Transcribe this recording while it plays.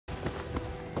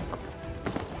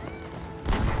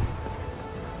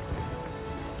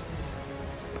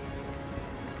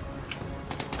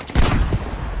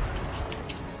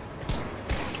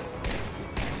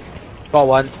Got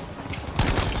one.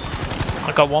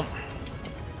 I got one.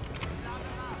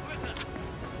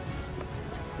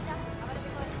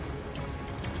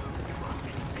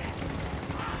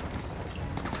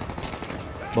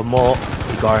 One more.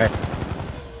 You got it.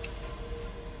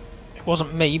 It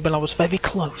wasn't me, but I was very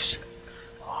close.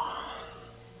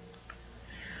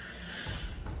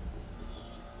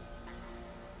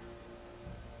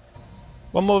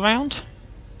 One more round?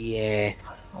 Yeah.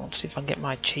 I want to see if I can get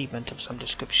my achievement of some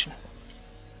description.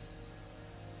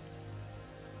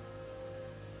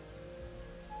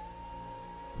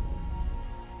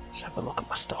 Let's have a look at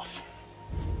my stuff.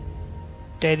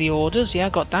 Daily orders, yeah, I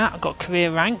got that. I got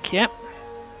career rank, yep.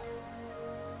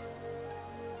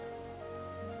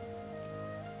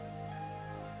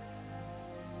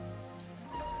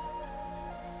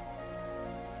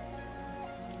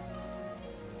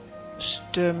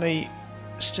 Stir me,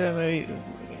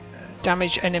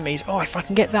 damage enemies. Oh, if I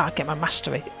can get that, I'll get my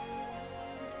mastery.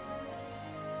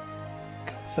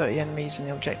 30 enemies in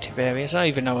the objective areas. I don't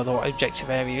even know what objective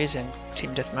area is in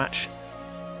Team Deathmatch.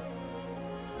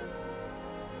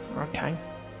 Okay.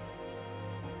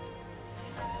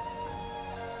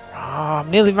 I'm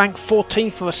nearly ranked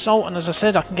 14 for assault, and as I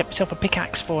said, I can get myself a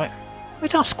pickaxe for it.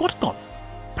 Where's our squad gone?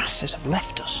 Bastards have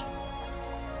left us.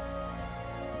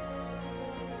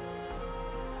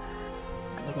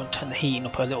 I'm going to turn the heating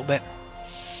up a little bit.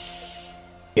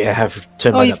 Yeah, I've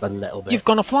turned mine up a little bit. You've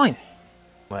gone offline.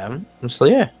 I haven't. I'm still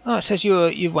here. Oh, it says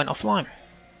you went offline.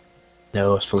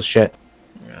 No, it's full of shit.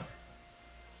 Yeah.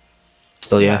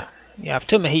 Still here. Yeah, I've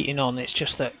turned my heating on. It's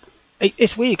just that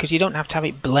it's weird because you don't have to have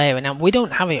it blaring, and we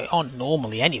don't have it on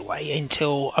normally anyway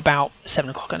until about 7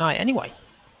 o'clock at night anyway,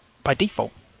 by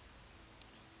default.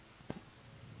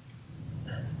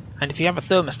 And if you have a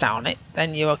thermostat on it,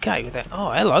 then you're okay with it.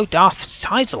 Oh, hello, Darth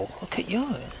Teisel. Look at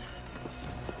you.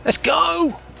 Let's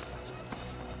go!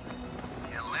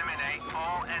 Eliminate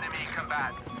all enemy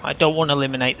combatants. I don't want to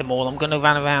eliminate them all. I'm going to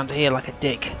run around here like a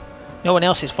dick. No one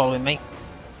else is following me.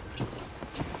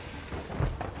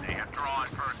 They have drawn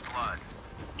first blood.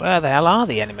 Where the hell are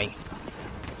the enemy?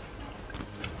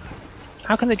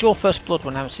 How can they draw first blood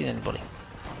when I haven't seen anybody?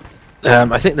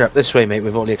 I think they're up this way, mate,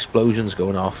 with all the explosions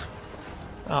going off.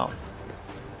 Oh.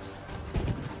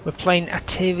 We're playing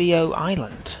Aterio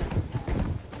Island.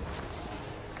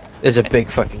 There's a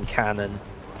big fucking cannon.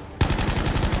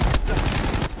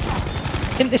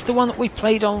 Isn't this the one that we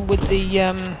played on with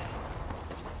the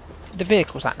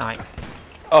vehicles that night?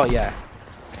 Oh, yeah.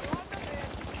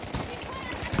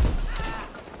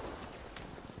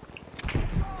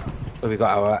 Well, we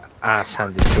got our ass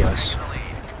handed to us.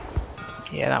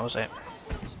 Yeah, that was it.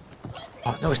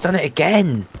 Oh, no, it's done it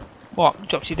again! What?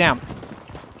 Drops you down?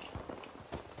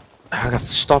 I have to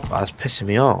stop that, it's pissing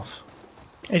me off.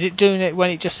 Is it doing it when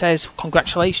it just says,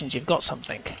 congratulations, you've got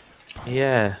something?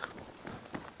 Yeah.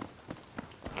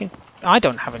 I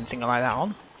don't have anything like that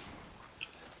on.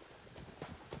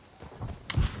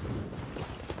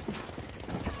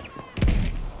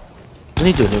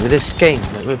 Only doing it with this game,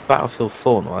 like with Battlefield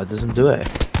 4, no, it doesn't do it.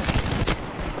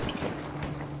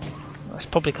 That's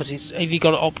probably because if you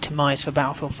got it optimised for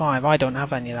Battlefield 5, I don't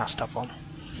have any of that stuff on.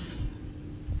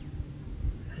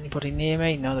 Anybody near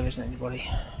me? No, there isn't anybody.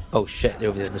 Oh shit, they're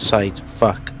over the other side.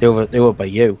 Fuck. They're over by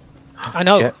you. I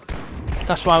know. Shit.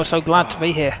 That's why I was so glad to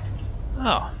be here.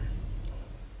 Oh.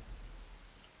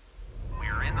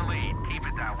 We're in the lead. Keep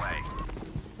it that way.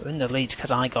 We're in the leads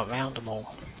because I got round them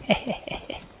all.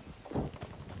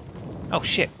 Oh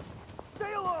shit.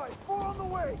 Stay alive. 4 on the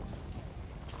way.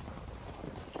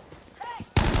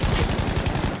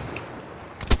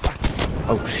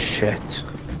 Oh shit.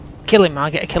 Kill him, I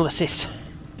get a kill assist.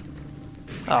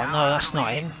 Oh no, that's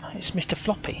not him. It's Mr.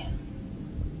 Floppy.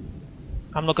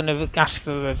 I'm not going to ask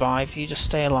for a revive, you just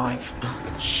stay alive.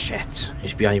 Shit.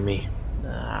 He's behind me.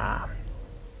 Nah.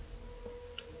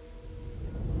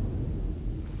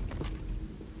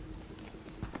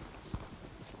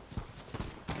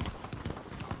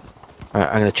 Right,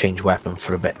 I'm going to change weapon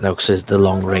for a bit now because the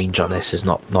long range on this is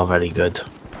not very good.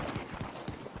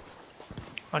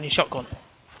 On your shotgun.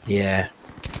 Yeah.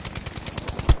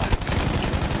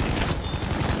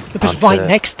 It was right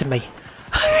next to me.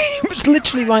 It was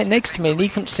literally right next to me, and he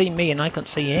couldn't see me and I couldn't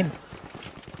see him.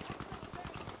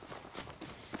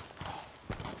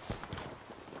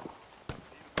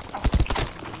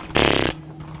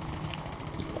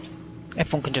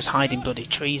 Everyone can just hide in bloody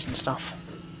trees and stuff.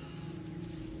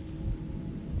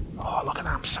 Oh, look at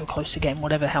that, I'm so close to getting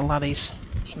whatever the hell that is.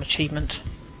 Some achievement.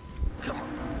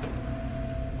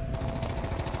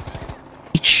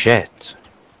 Eat shit.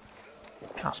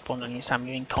 Can't spawn on you, Sam,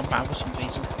 you're in combat for some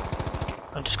reason.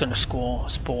 I'm just going to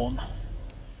spawn.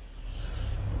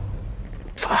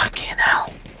 Fucking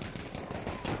hell.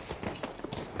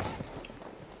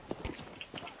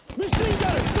 Machine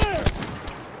gunner, there!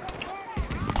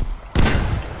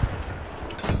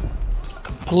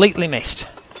 Completely missed.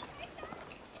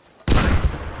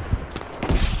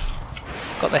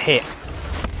 Got the hit.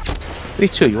 Me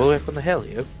too, you all the way up on the hill,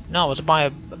 you? No, I was by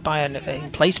an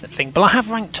emplacement thing, but I have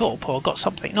ranked up or got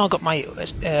something. No, I got my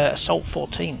assault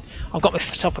 14. I've got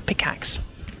myself a pickaxe.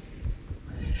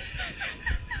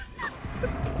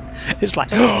 It's like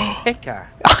Picker.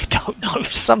 I don't know,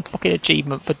 some fucking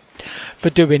achievement for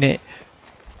doing it.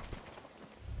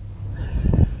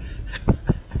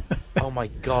 Oh my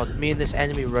god, me and this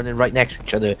enemy running right next to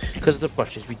each other because of the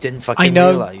bushes. We didn't fucking I know,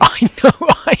 realise.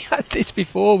 I had this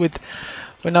before with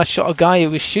when I shot a guy who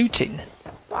was shooting,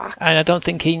 Fuck. and I don't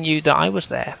think he knew that I was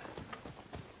there.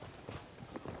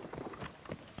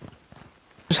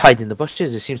 Just hiding in the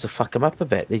bushes, it seems to fuck them up a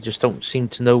bit. They just don't seem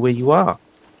to know where you are.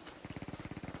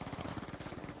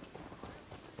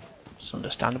 It's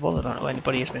understandable. I don't know who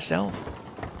anybody is myself.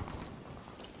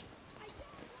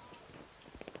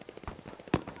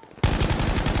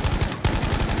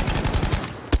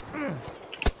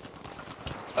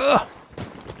 Ugh.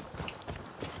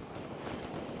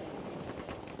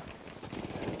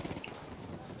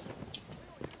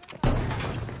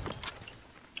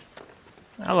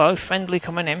 Hello, friendly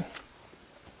coming in.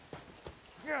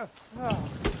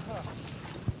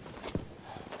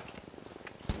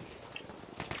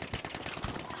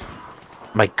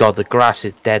 My god, the grass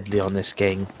is deadly on this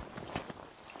game.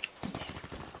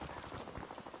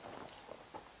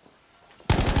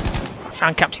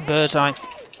 Found Captain Birdseye.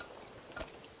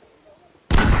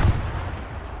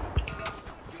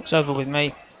 It's over with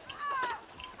me.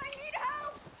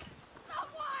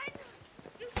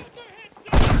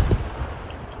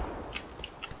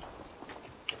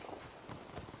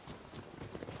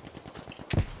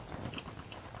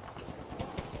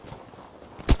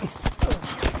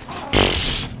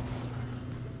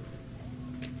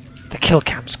 The kill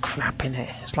cam's crap in it.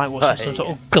 It's like what's some sort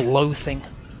of glow thing.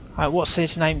 What's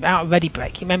his name? Out of Ready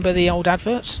Break. You remember the old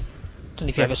adverts? Don't know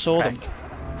if you ever saw them.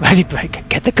 Ready Break,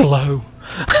 get the glow.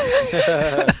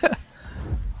 God,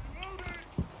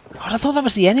 I thought that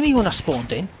was the enemy when I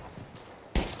spawned in.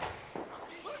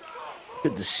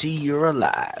 Good to see you're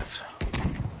alive.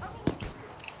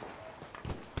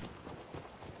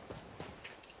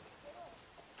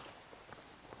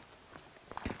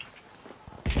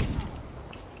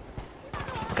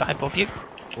 Guy above you.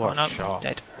 What oh no, shot.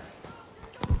 dead.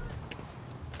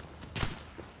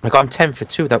 I got him 10 for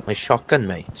 2 without my shotgun,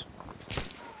 mate.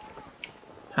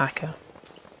 Hacker.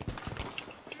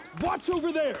 Watch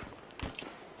over there!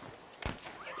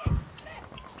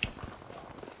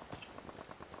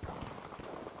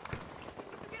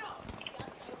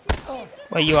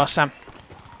 Where you are, Sam?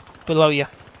 Below you.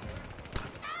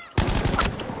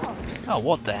 Oh,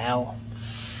 what the hell?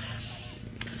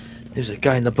 There's a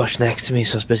guy in the bush next to me,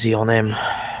 so I was busy on him.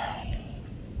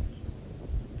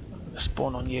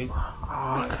 Spawn on you. Oh,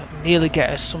 I could nearly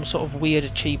get us some sort of weird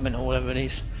achievement or whatever it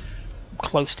is. I'm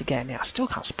close to getting it. I still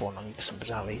can't spawn on you for some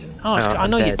bizarre reason. Oh, I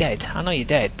know you're dead. I know you're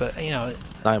dead, but you know.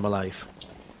 Now I'm alive.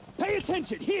 Pay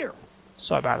attention, here!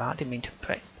 Sorry about that. I didn't mean to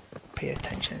pay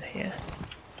attention here.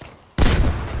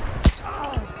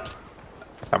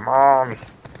 Come on.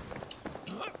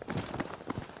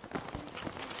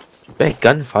 Big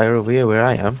gunfire over here where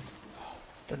I am.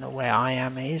 Don't know where I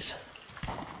am is.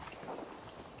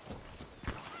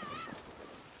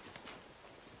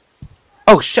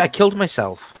 Oh shit, I killed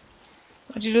myself.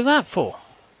 What did you do that for?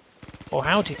 Or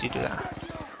how did you do that?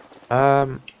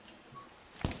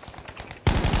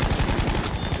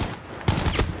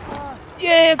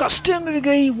 Yeah, I got Stern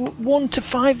Brigade 1 to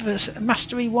 5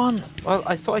 Mastery 1. Well,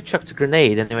 I thought I chucked a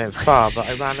grenade and it went far, but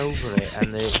I ran over it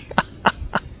and it...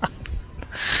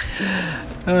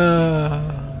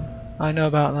 I know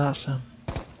about that, Sam.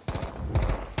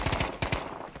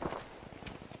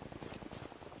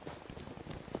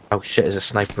 Oh shit, there's a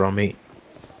sniper on me.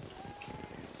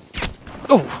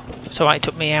 Oh, it's alright, it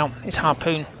took me out. It's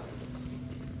Harpoon.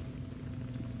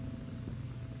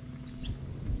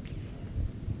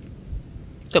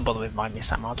 Don't bother with me,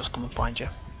 Sam. I'll just come and find you.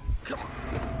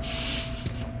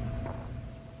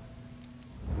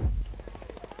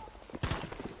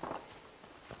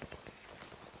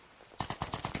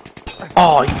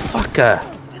 Oh, you fucker!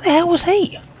 Where the hell was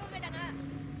he?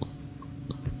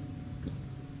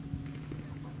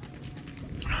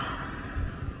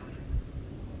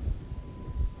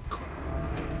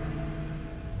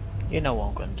 You know what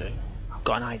I'm going to do. I've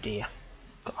got an idea.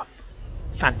 Got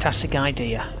a fantastic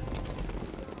idea.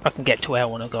 I can get to where I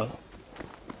want to go.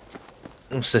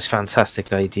 What's this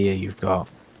fantastic idea you've got?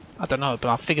 I don't know, but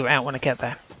I'll figure it out when I get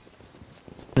there.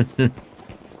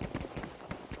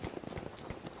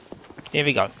 Here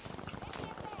we go.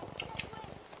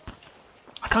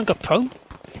 I can't go pro.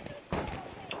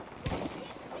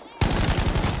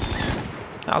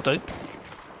 That'll do.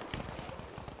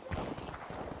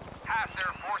 Half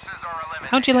their forces are eliminated.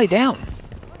 How'd you lay down?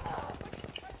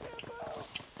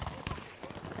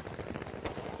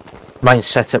 Mine's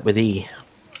set up with E.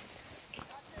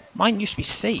 Mine used to be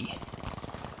C.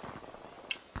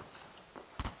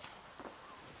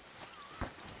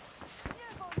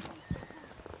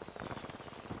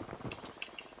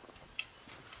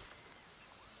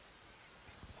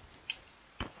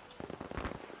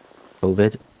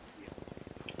 COVID.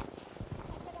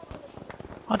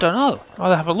 I don't know.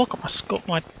 I'll have a look at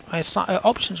my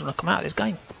options when I come out of this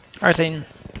game. As in,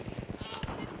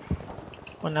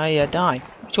 when I die,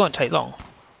 which won't take long.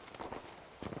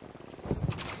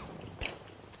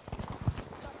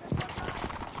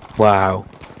 Wow.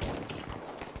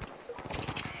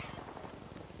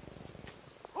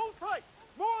 Hold tight.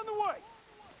 More on the way.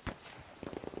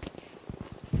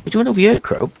 What are you doing over here,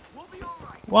 Crow?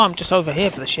 Well, I'm just over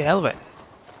here for the sheer hell of it.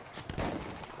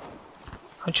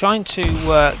 I'm trying to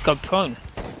go prone.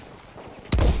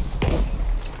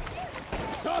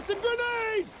 Tossing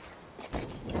grenade.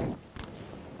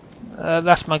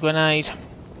 That's my grenade.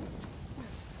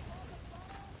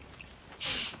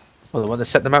 Well, the one that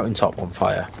set the mountaintop on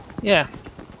fire. Yeah.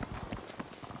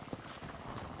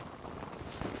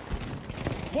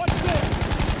 Watch this.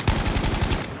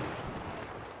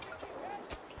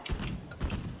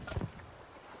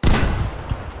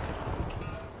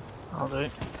 I'll do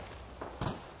it.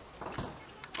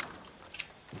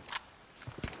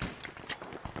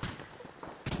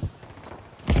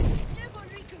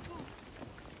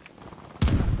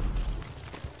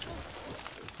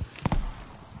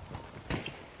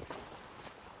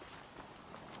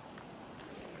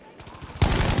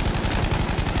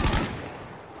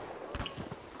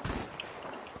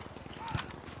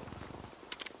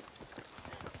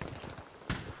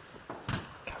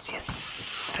 Can't see a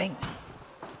thing.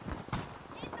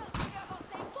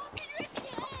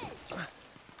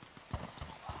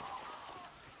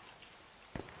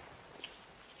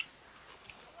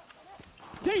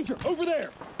 Danger over there.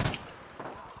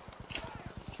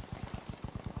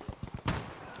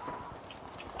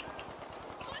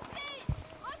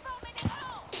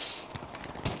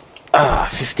 Ah,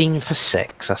 15 for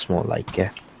 6. That's more like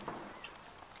it.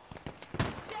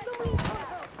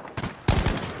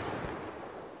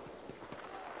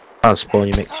 I'll spawn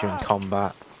you mix you in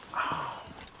combat.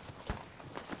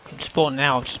 In spawn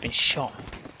now, I've just been shot.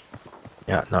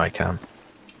 Yeah, no, I can.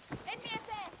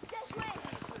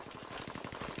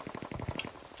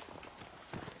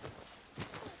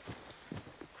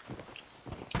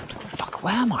 Fuck,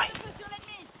 where am I?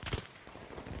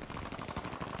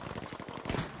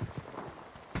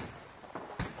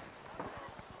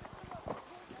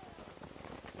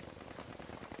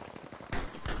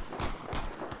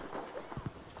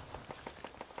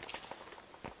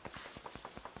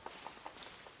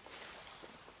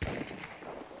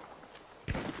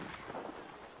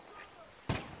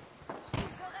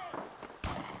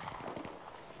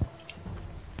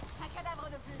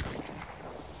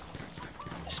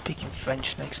 Speaking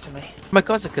French next to me. Oh my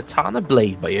god, it's a katana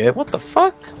blade by here. What the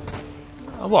fuck?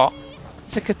 A what?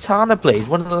 It's a katana blade.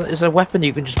 One of the is a weapon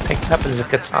you can just pick up as a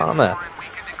katana. We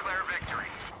can declare victory.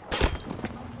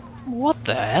 What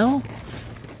the hell?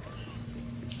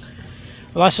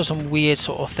 Well, I saw some weird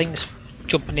sort of things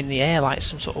jumping in the air, like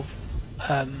some sort of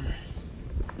I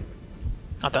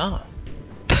don't know.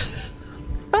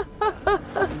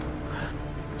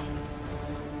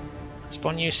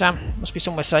 Spawn you, Sam. Must be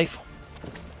somewhere safe.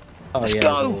 Oh, Let's yeah,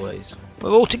 go. as always.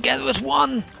 We're all together as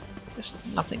one.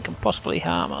 Nothing can possibly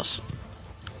harm us.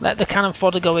 Let the cannon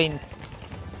fodder go in.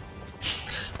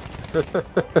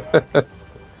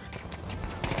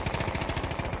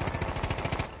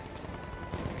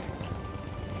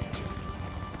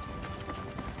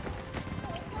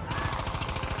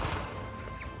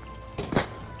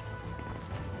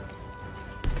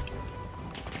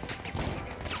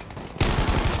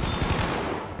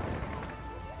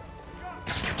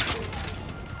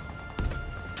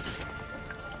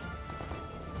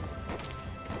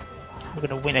 We're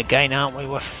gonna win again, aren't we?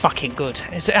 We're fucking good.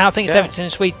 I think it's Yeah. ever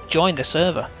since we joined the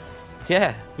server.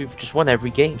 Yeah, we've just won every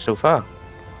game so far.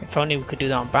 If only we could do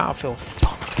that on Battlefield.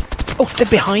 Oh, they're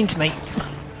behind me.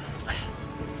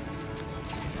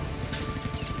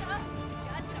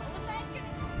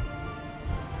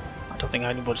 I don't think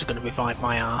anybody's gonna revive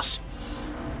my ass.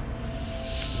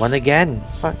 Won again.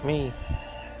 Fuck me.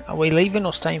 Are we leaving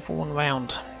or staying for one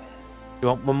round? You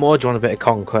want one more? Do you want a bit of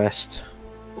conquest?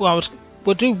 Well,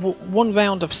 we'll do one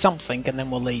round of something and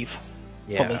then we'll leave.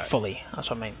 Yeah. Fully. That's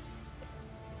what I mean.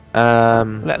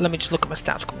 Let me just look at my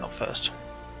stats coming up first. Should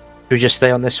we just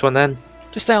stay on this one then?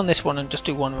 Just stay on this one and just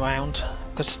do one round,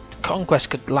 because conquest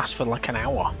could last for like an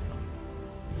hour.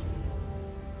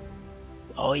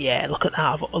 Oh yeah, look at that!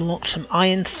 I've unlocked some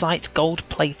iron sights, gold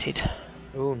plated,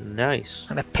 Oh, nice.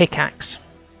 and a pickaxe.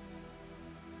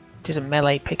 It is a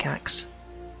melee pickaxe.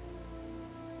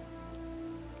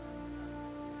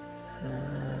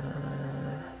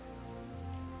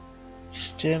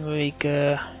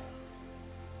 Sturmrieger.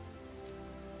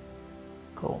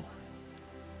 Cool.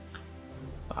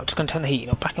 I'm just going to turn the heating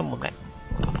up back in 1 minute.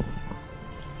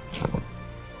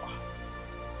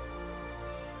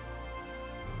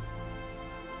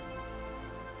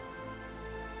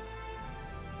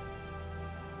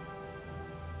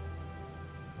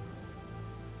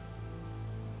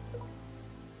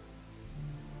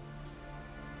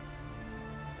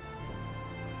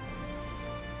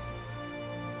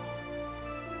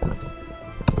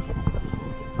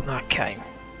 Okay.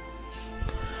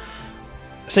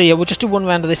 So yeah, we'll just do one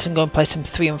round of this and go and play some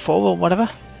 3 and 4 or whatever.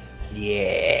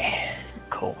 Yeah.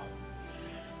 Cool.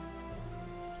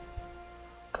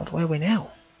 God, where are we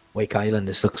now? Wake Island,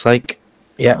 this looks like.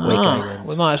 Yeah, Wake Island.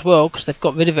 We might as well, because they've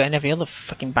got rid of it in every other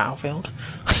fucking battlefield.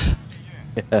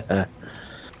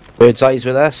 Bird's eyes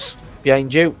with us.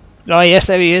 Behind you. Oh yes,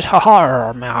 there he is. Ha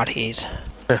ha, my heart is.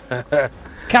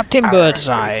 Captain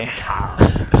Birdseye.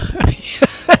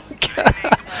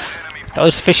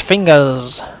 Those fish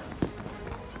fingers.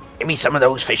 Give me some of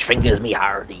those fish fingers, me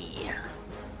hardy.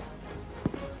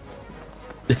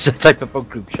 It's a type of punk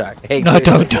group shack. Hey, No,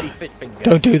 don't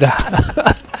do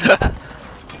that.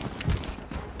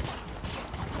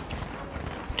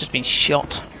 Just been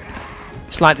shot.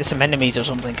 It's like there's some enemies or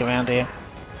something around here.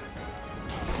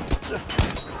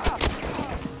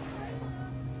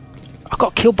 I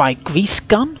got killed by a grease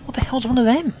gun? What the hell's one of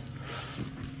them?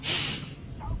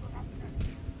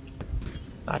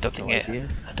 I don't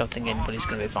think anybody's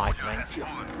gonna revive me.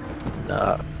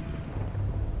 No.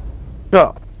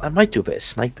 Well, I might do a bit of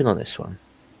sniping on this one.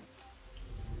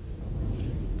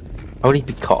 Only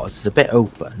because it's a bit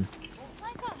open.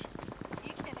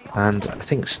 And I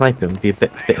think sniping would be a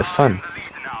bit of fun.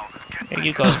 Yeah,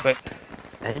 you go for it.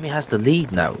 The enemy has the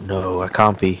lead now. No, I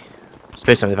can't be. It's the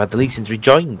first time they've had the lead since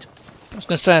rejoined. I was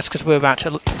gonna say that's because we're about to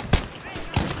look.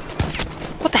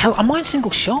 What the hell? Am I in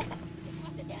single shot?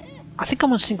 I think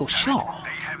I'm on single shot.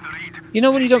 You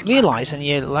know when you don't realise and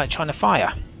you're like trying to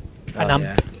fire? And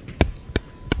Yeah.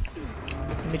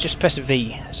 Let me just press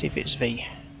V, see if it's V.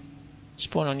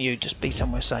 Spawn on you, just be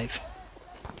somewhere safe.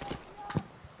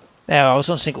 There, I was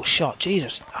on single shot.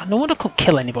 Jesus. No wonder I couldn't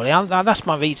kill anybody. That's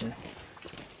my reason.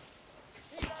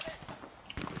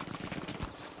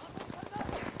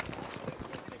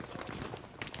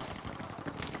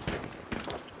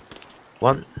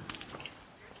 One.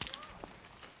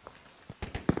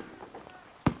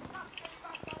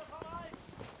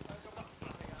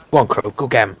 Go on, Crow. Go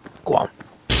get him. Go on.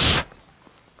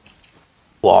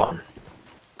 Go on.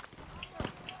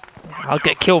 I'll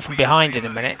get killed from behind in a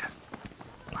minute.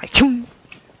 Like, choom.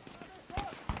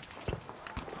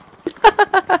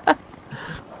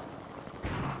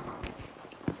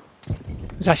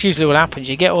 That's usually what happens.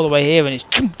 You get all the way here and it's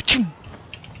choom, choom.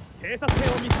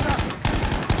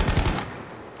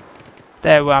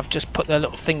 There, I've just put the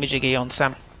little thingamajiggy on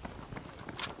Sam.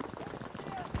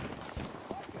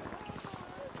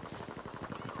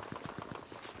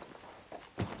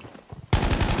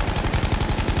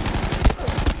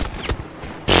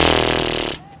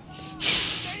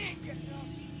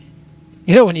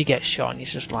 You know when you get shot and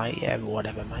it's just like, yeah,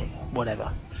 whatever, mate,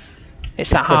 whatever. It's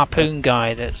that harpoon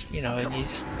guy that's, you know, and you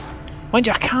just... Mind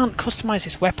you, I can't customise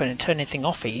this weapon and turn anything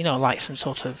off it, you know, like some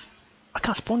sort of... I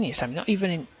can't spawn you, Sam, not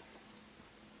even in...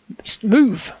 Just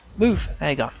move! Move!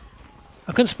 There you go.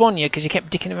 I couldn't spawn you because you kept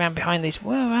dicking around behind these...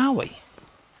 Where are we?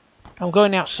 I'm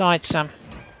going outside, Sam.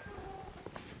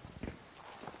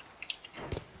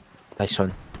 Nice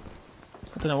one.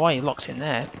 I don't know why you're locked in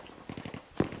there.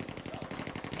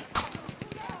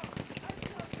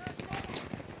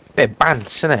 Bit of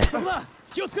bants, isn't it?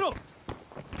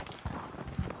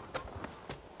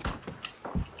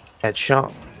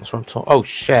 Headshot. That's what I'm talking. Oh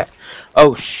shit!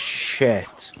 Oh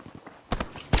shit!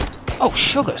 Oh,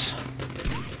 sugars!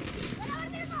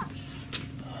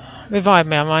 Revive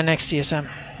me, I'm right next to you, Sam.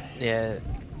 Yeah.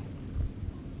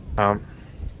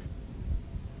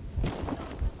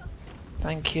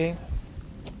 Thank you.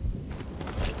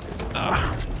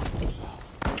 Ah.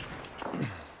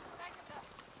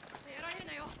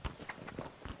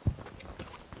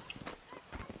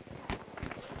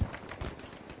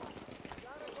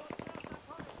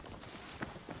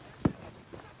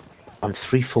 I'm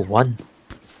 3 for 1.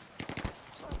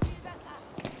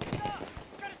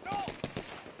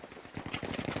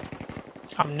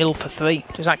 I'm 0 for 3.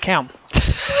 Does that count?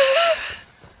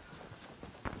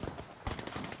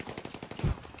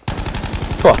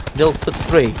 What? 0 for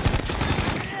 3?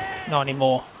 Not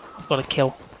anymore. I've got a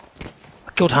kill.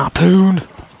 I killed Harpoon.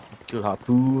 Good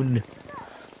harpoon.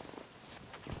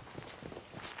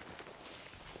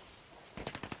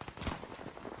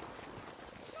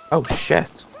 Oh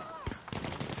shit.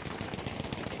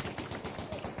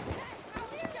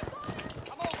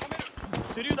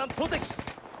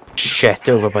 Shit,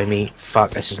 over by me.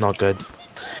 Fuck, this is not good.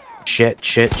 Shit,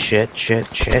 shit, shit, shit,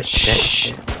 shit, shit,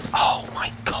 shit. Oh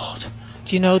my god.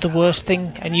 Do you know the worst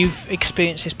thing? And you've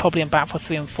experienced this probably in Battlefield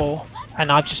 3 and 4,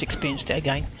 and I've just experienced it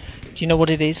again. Do you know what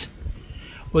it is?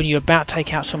 When you're about to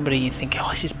take out somebody, you think,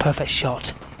 oh, this is perfect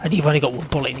shot, and you've only got one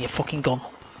bullet in your fucking gun.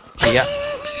 Yeah.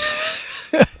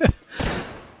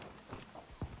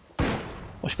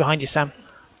 What's behind you, Sam?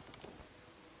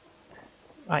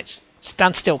 Right,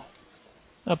 stand still.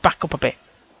 Back up a bit.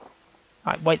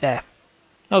 Right, wait there.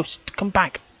 No, come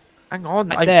back. Hang on.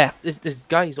 Right there. There's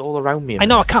guys all around me. I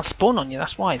know, I can't spawn on you,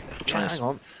 that's why. Yeah, hang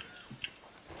on.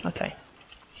 Okay.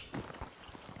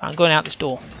 I'm going out this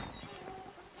door.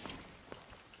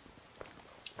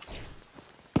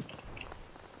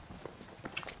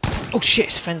 Oh shit,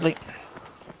 it's friendly.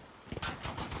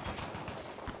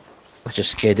 I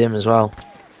just scared him as well.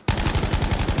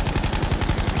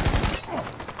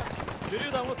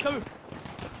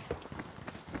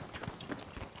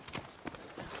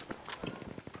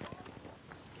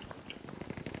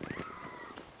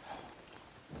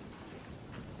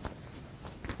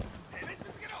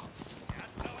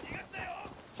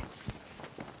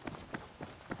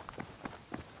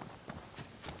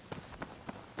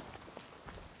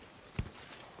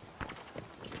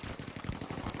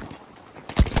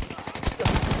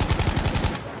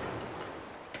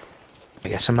 I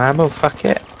get some ammo, fuck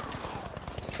it.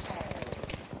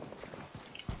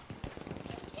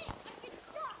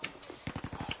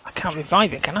 I can't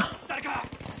revive it, can I?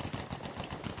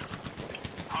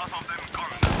 Half of them gone.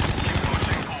 Keep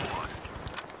pushing forward.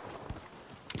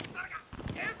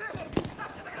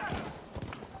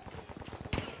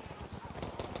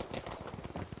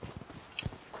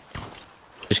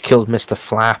 Just killed Mr.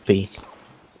 Flappy.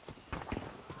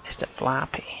 Mr.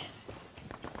 Flappy.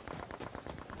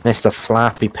 Mr.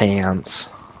 Flappy Pants.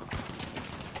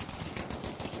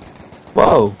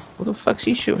 Whoa, what the fuck's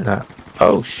he shooting at?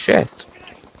 Oh shit.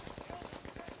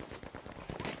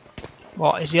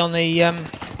 What, is he on the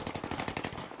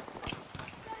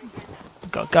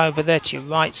got a guy over there to your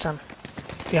right, Sam.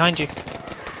 Behind you.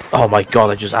 Oh my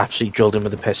god, I just absolutely drilled him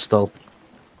with a pistol.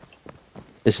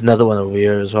 There's another one over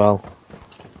here as well.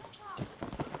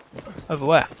 Over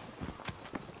where?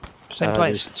 Same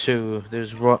place. There's two.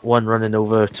 There's one running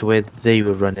over to where they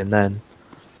were running then.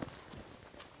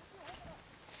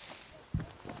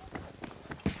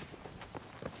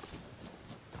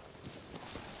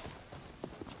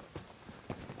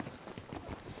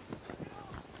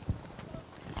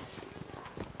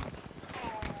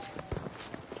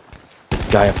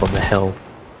 Guy up on the hill.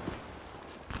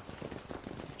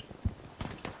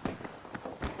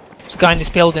 There's a guy in this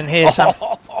building here, Sam.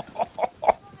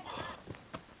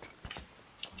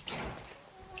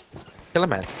 Kill him,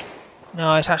 man.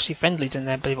 No, it's actually friendlies in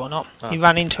there, believe it or not. Oh. He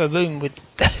ran into a room with...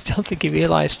 I don't think he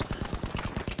realised.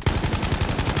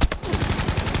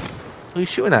 Who are you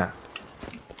shooting at?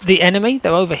 The enemy,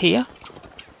 they're over here.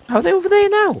 How are they over there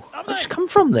now? Where'd they just come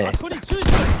from there?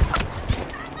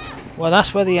 Well,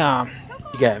 that's where they are.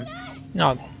 You get him?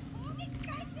 No.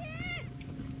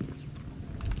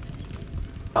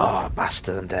 Oh,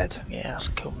 bastard, I'm dead. Yeah, that's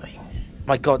cool, mate.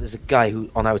 My god, there's a guy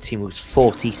who on our team who's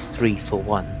 43 for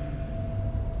 1.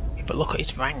 Yeah, but look at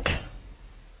his rank.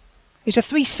 He's a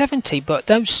 370, but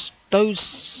those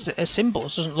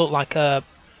symbols doesn't look like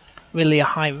really a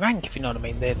high rank, if you know what I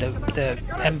mean. The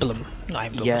emblem, not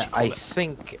emblem. Yeah, I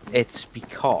think it's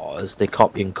because they're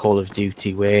copying Call of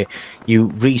Duty, where you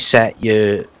reset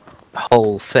your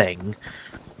whole thing.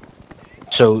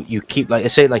 So you keep, like,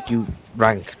 say, like you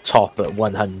rank top at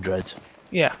 100.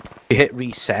 Yeah. You hit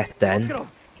reset then,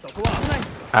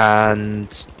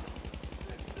 and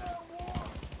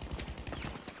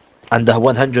the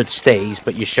 100 stays,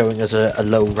 but you're showing us a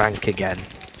low rank again,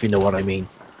 if you know what I mean.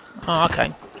 Oh,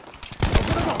 okay.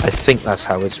 I think that's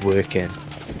how it's working.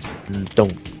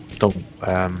 Don't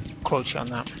Quote you on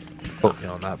that. quote me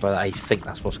on that, but I think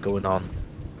that's what's going on.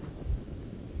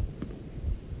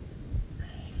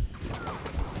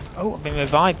 Oh, I've been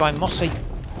revived by Mossy.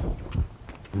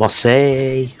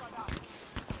 Mossy.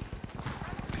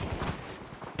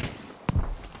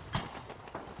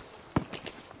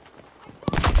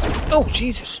 Oh,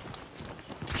 Jesus.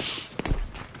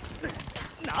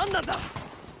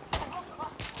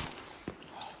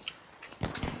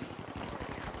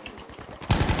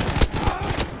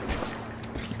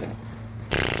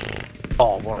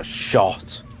 Oh, what a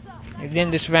shot! At the end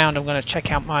of this round, I'm going to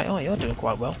check out my... Oh, you're doing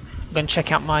quite well. I'm going to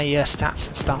check out my stats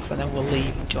and stuff, and then we'll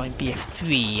leave and join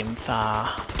BF3 and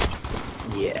far.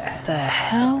 Yeah. The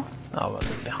hell? Oh, well,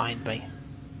 they're behind me.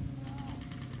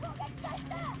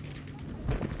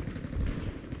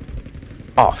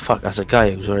 Oh fuck, that's a guy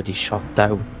who's already shot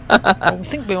down. Well, I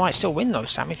think we might still win though,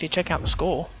 Sam, if you check out the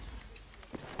score.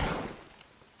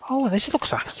 Oh, this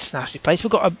looks like a nasty place. We've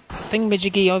got a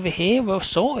thingamajiggy over here. We're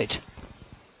sorted.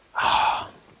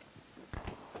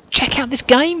 Check out this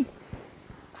game!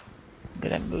 I'm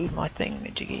gonna move my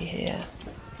thingamajiggy here.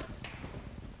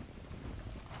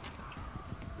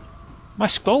 My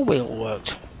scroll wheel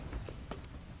worked.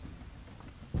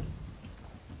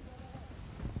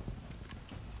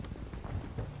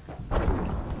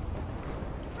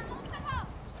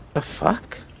 The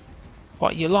fuck?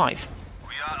 What, you live?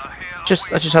 I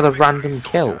just had a random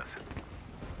kill.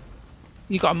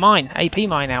 You got a mine, AP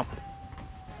mine out.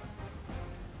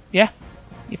 Yeah?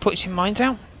 You put some mines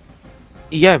out?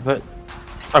 Yeah, but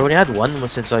I only had one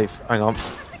since I've... Hang on.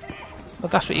 Well,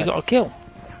 that's what you got to kill.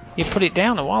 You put it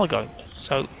down a while ago,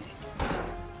 so...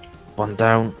 One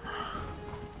down.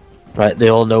 Right, they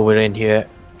all know we're in here.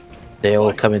 They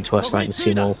all come into us like a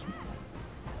signal.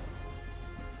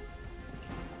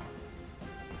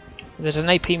 There's an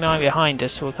AP mine behind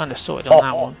us, so we're kind of sorted on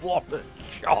that one. What a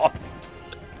shot!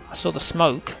 I saw the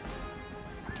smoke.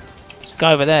 There's a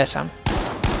guy over there, Sam.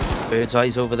 Bird's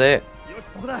eyes over there.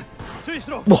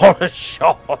 What a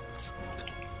shot!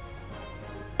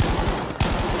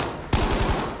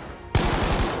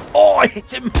 Oh, I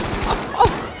hit him!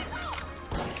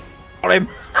 Got him!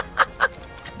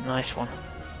 Nice one.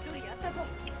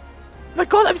 My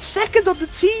god, I'm second on the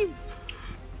team!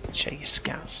 Check your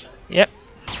scouts. Yep.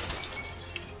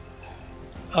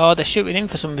 Oh, they're shooting in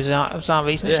for some bizarre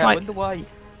reason. Yeah, It's I like... wonder why.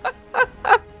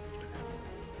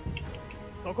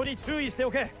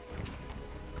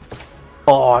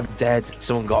 Oh, I'm dead.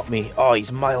 Someone got me. Oh,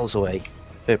 he's miles away.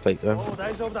 Fair play to him.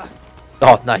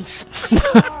 Oh, nice.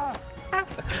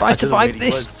 If I survive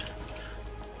this...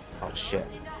 Oh, shit.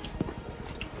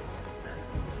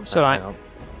 It's alright. Hang on.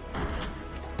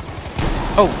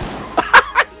 Oh!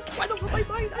 Went over my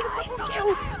mind. I had a double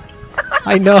kill.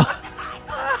 I know.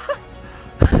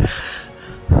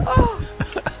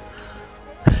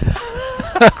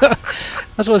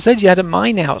 That's what I said, you had a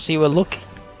mine out, so you were lucky.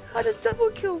 I had a double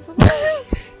kill for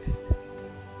that.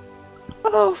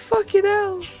 Oh, fucking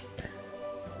hell.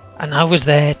 And I was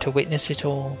there to witness it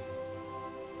all.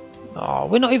 Oh,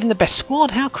 we're not even the best squad.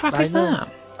 How crap is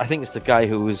that? I think it's the guy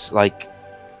who was like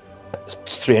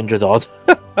 300 odd.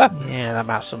 Yeah, that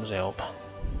about sums it up.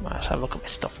 Right, let's have a look at my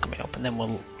stuff coming up and then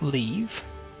we'll leave.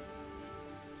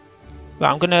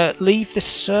 Right, I'm going to leave this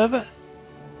server.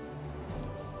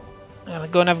 I'm going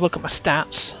to go and have a look at my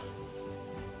stats.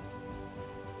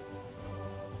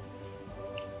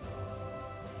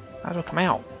 How do I come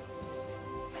out?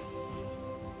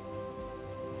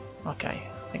 Okay,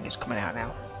 I think it's coming out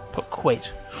now. Put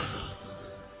quit.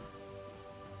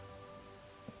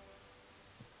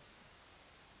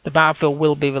 The Battlefield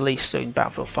will be released soon,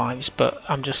 Battlefield 5's, but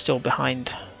I'm just still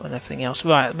behind on everything else.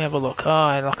 Right, let me have a look.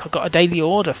 Oh, look, I've got a daily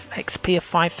order, XP of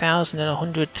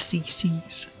 5,100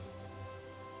 CCs.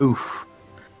 Oof.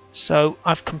 So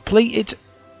I've completed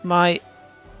my...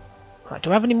 Right,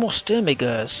 do I have any more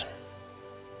Sturmigers?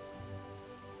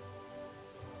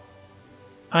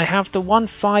 I have the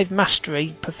 1.5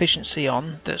 Mastery proficiency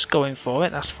on that's going for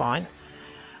it, that's fine.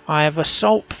 I have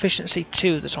Assault proficiency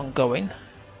 2 that's ongoing.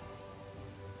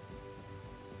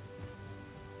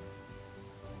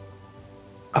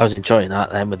 I was enjoying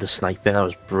that then with the sniping, that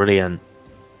was brilliant.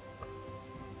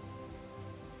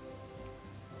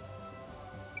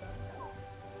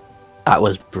 That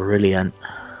was brilliant.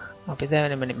 I'll be there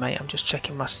in a minute, mate. I'm just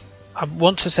checking my... I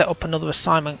want to set up another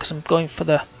assignment because I'm going for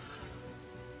the...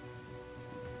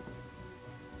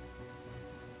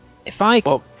 If I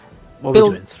What are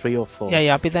build... we doing, 3 or 4?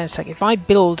 Yeah, I'll be there in a second. If I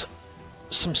build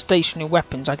some stationary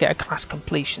weapons, I get a class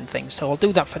completion thing, so I'll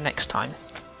do that for next time.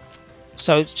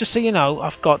 So it's just so you know,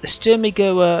 I've got the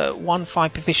Sturmiger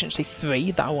 1.5 proficiency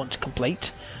 3 that I want to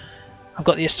complete. I've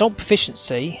got the assault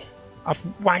proficiency. I've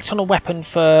whacked on a weapon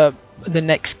for the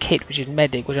next kit, which is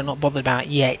medic, which I'm not bothered about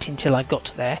yet until I got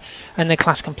to there, and the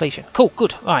class completion. Cool,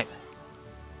 good, right.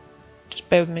 Just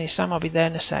bear with me, Sam. I'll be there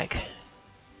in a sec.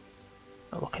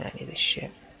 Not looking at any of this shit.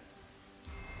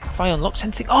 Have I unlocked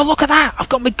anything? Oh, look at that! I've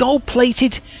got my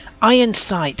gold-plated Iron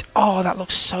sight. Oh, that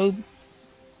looks so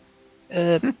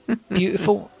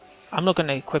beautiful. I'm not going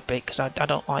to equip it because I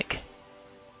don't like.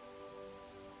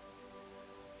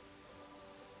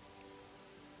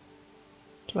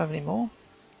 Do I have any more?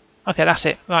 Okay, that's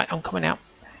it. Right, I'm coming out.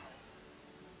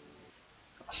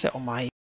 I'll sit on my